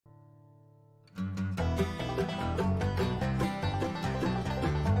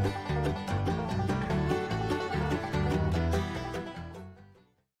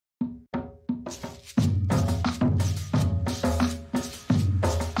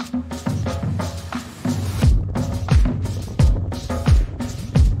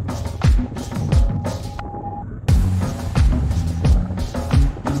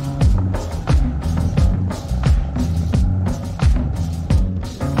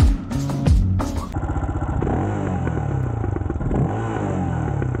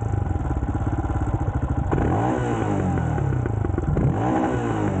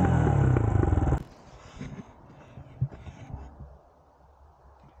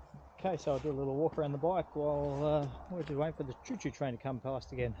Okay, so I'll do a little walk around the bike while we're just waiting for the choo-choo train to come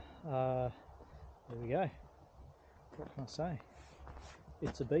past again. There we go. What can I say?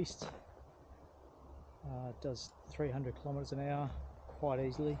 It's a beast. It does 300 kilometers an hour quite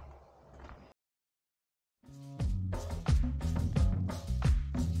easily.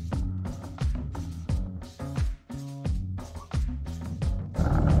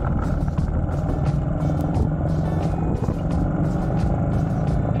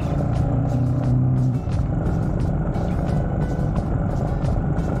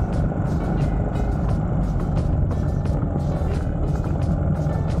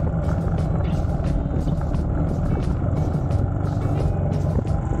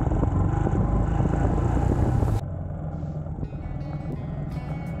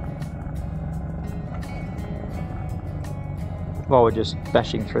 While we're just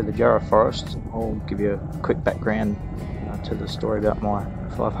bashing through the Jarrah forest, I'll give you a quick background to the story about my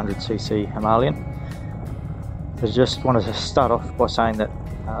 500cc Himalayan. I just wanted to start off by saying that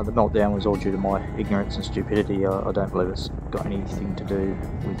the meltdown was all due to my ignorance and stupidity. I don't believe it's got anything to do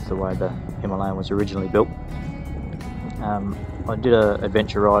with the way the Himalayan was originally built. I did an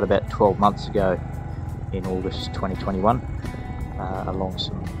adventure ride about 12 months ago in August 2021 along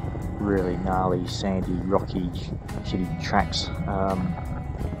some really gnarly, sandy, rocky, shitty tracks,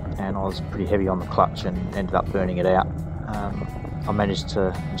 and I was pretty heavy on the clutch and ended up burning it out. I managed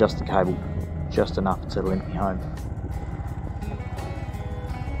to adjust the cable just enough to limp me home.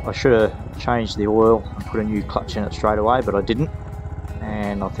 I should have changed the oil and put a new clutch in it straight away, but I didn't,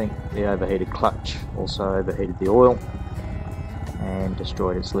 and I think the overheated clutch also overheated the oil and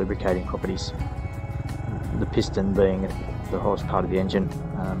destroyed its lubricating properties. The piston, being the hottest part of the engine,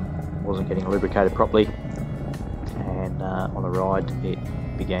 wasn't getting lubricated properly, and on the ride it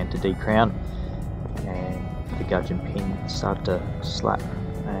began to decrown and the gudgeon pin started to slap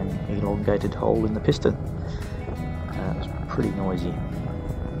an elongated hole in the piston. It was pretty noisy.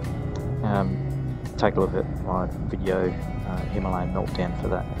 Take a look at my video Himalayan meltdown for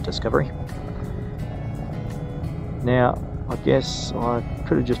that discovery. Now I guess I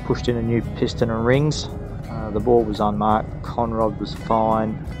could have just pushed in a new piston and rings. The bore was unmarked, con rod was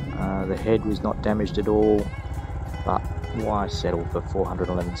fine, the head was not damaged at all, but why settle for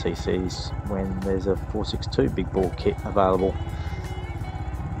 411cc's when there's a 462 big bore kit available?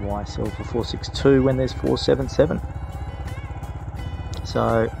 Why sell for 462 when there's 477?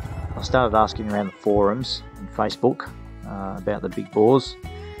 So I started asking around the forums and Facebook about the big bores,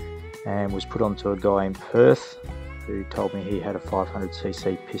 and was put onto a guy in Perth who told me he had a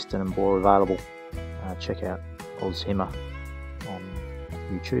 500cc piston and bore available. Check out Himmer on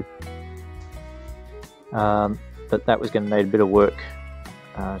YouTube. But that was going to need a bit of work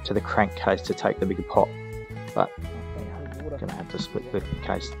to the crankcase to take the bigger pot, but I'm going to have to split the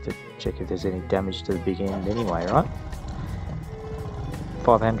case to check if there's any damage to the big end anyway, right?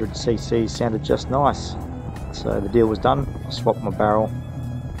 500cc sounded just nice, so the deal was done. I swapped my barrel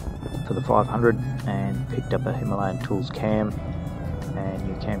for the 500 and picked up a Himalayan Tools cam and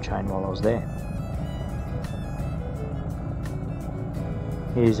new cam chain while I was there.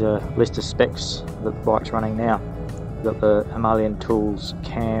 Here's a list of specs that the bike's running now. We've got the Himalayan Tools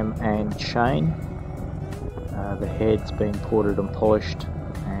cam and chain. The head's been ported and polished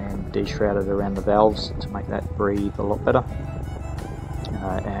and de-shrouded around the valves to make that breathe a lot better.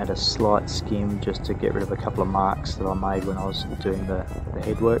 I had a slight skim just to get rid of a couple of marks that I made when I was doing the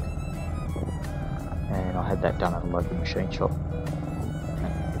head work, and I had that done at a local machine shop.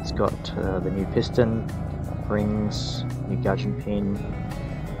 It's got the new piston, rings, new gudgeon pin,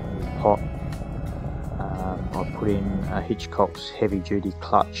 pot. I put in a Hitchcock's heavy duty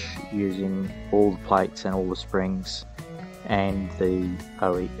clutch using all the plates and all the springs, and the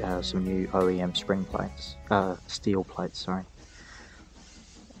some new OEM spring plates, steel plates, sorry.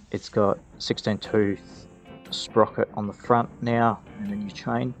 It's got 16 tooth sprocket on the front now and a new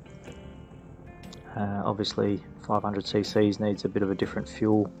chain. Obviously 500cc's needs a bit of a different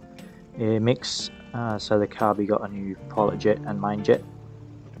fuel air mix, so the carby got a new pilot jet and main jet.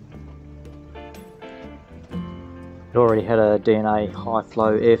 It already had a DNA high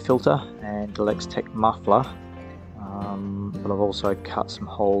flow air filter and a Lextech muffler, but I've also cut some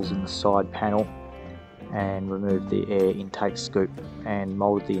holes in the side panel and removed the air intake scoop and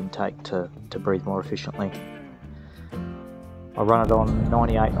moulded the intake to breathe more efficiently. I run it on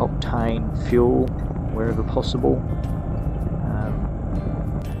 98 octane fuel wherever possible.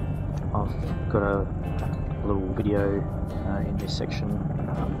 I've got a little video in this section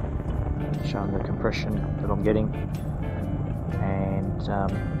showing the compression that I'm getting, and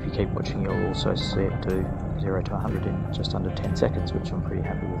if you keep watching you'll also see it do 0 to 100 in just under 10 seconds, which I'm pretty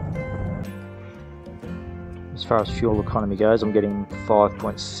happy with. As far as fuel economy goes, I'm getting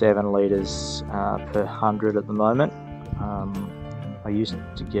 5.7 litres per 100 at the moment. I used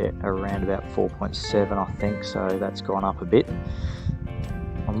to get around about 4.7, I think, so that's gone up a bit.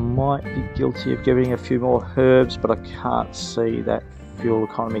 I might be guilty of giving a few more herbs, but I can't see that fuel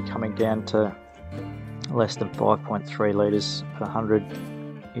economy coming down to less than 5.3 litres per 100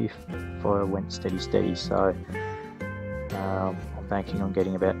 if I went steady, so I'm banking on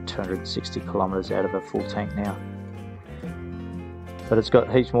getting about 260 kilometres out of a full tank now. But it's got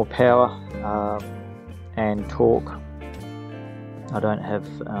heaps more power and torque. I don't have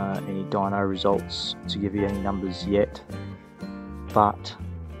any dyno results to give you any numbers yet, but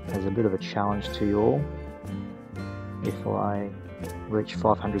as a bit of a challenge to you all, if I reach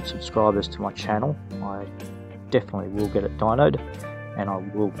 500 subscribers to my channel, I definitely will get it dynoed, and I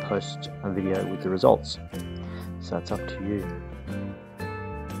will post a video with the results. So it's up to you.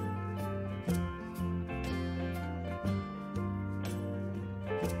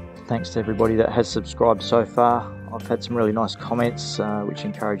 Thanks to everybody that has subscribed so far. I've had some really nice comments, which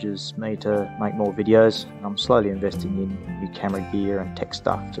encourages me to make more videos. I'm slowly investing in new camera gear and tech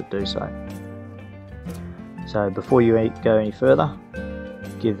stuff to do so. So before you go any further,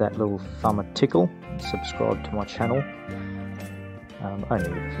 give that little thumb a tickle, and subscribe to my channel. Only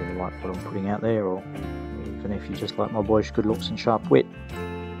if you like what I'm putting out there, or even if you just like my boyish good looks and sharp wit.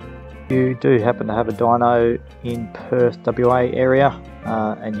 If you do happen to have a dyno in Perth, WA area,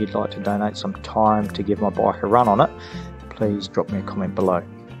 and you'd like to donate some time to give my bike a run on it, please drop me a comment below.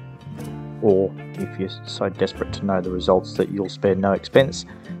 Or if you're so desperate to know the results that you'll spare no expense,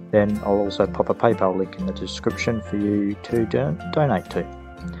 then I'll also pop a PayPal link in the description for you to donate to.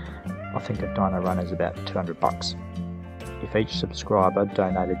 I think a dyno run is about 200 bucks. If each subscriber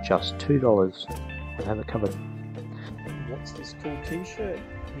donated just $2, I'd have it covered. What's this cool t-shirt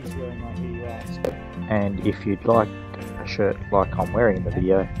he's wearing right here, you ask? And if you'd like a shirt like I'm wearing in the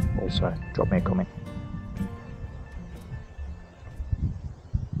video, also drop me a comment.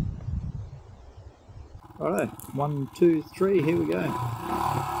 Alright, 1, 2, 3, here we go.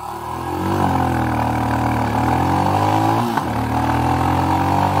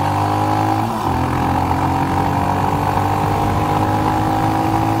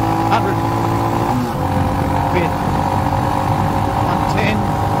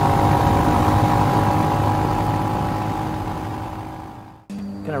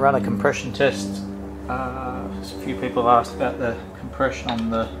 Going to run a compression test. A few people have asked about the compression on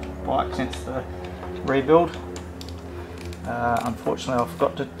the bike since the rebuild. Unfortunately, I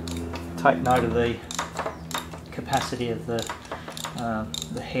forgot to take note of the capacity of the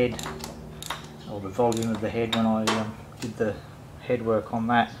head, or the volume of the head, when I did the head work on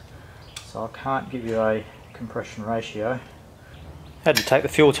that. So I can't give you a compression ratio. Had to take the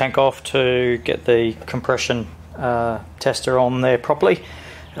fuel tank off to get the compression tester on there properly,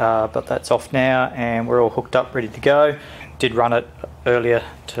 but that's off now and we're all hooked up, ready to go. Did run it earlier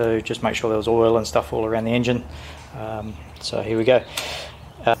to just make sure there was oil and stuff all around the engine. So here we go.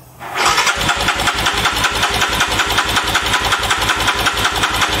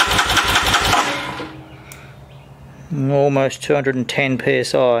 Almost 210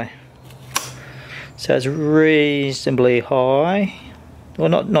 psi. So it's reasonably high. Well,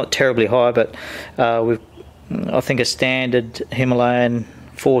 not terribly high, but I think a standard Himalayan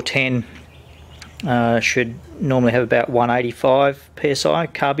 410 should normally have about 185 psi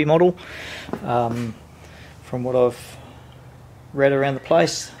carby model, from what I've read around the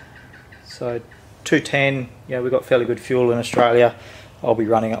place. So 210, yeah, we've got fairly good fuel in Australia. I'll be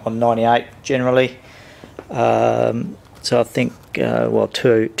running it on 98 generally. So I think, well,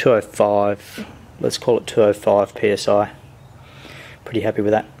 205, let's call it 205 psi. Pretty happy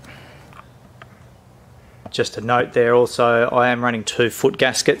with that. Just a note there also, I am running 2 foot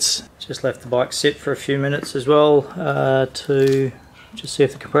gaskets. Just left the bike sit for a few minutes as well to just see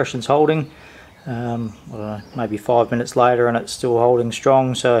if the compression's holding. I don't know, maybe 5 minutes later and it's still holding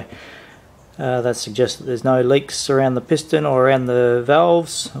strong, so that suggests that there's no leaks around the piston or around the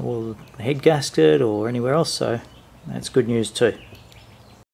valves or the head gasket or anywhere else, so that's good news too.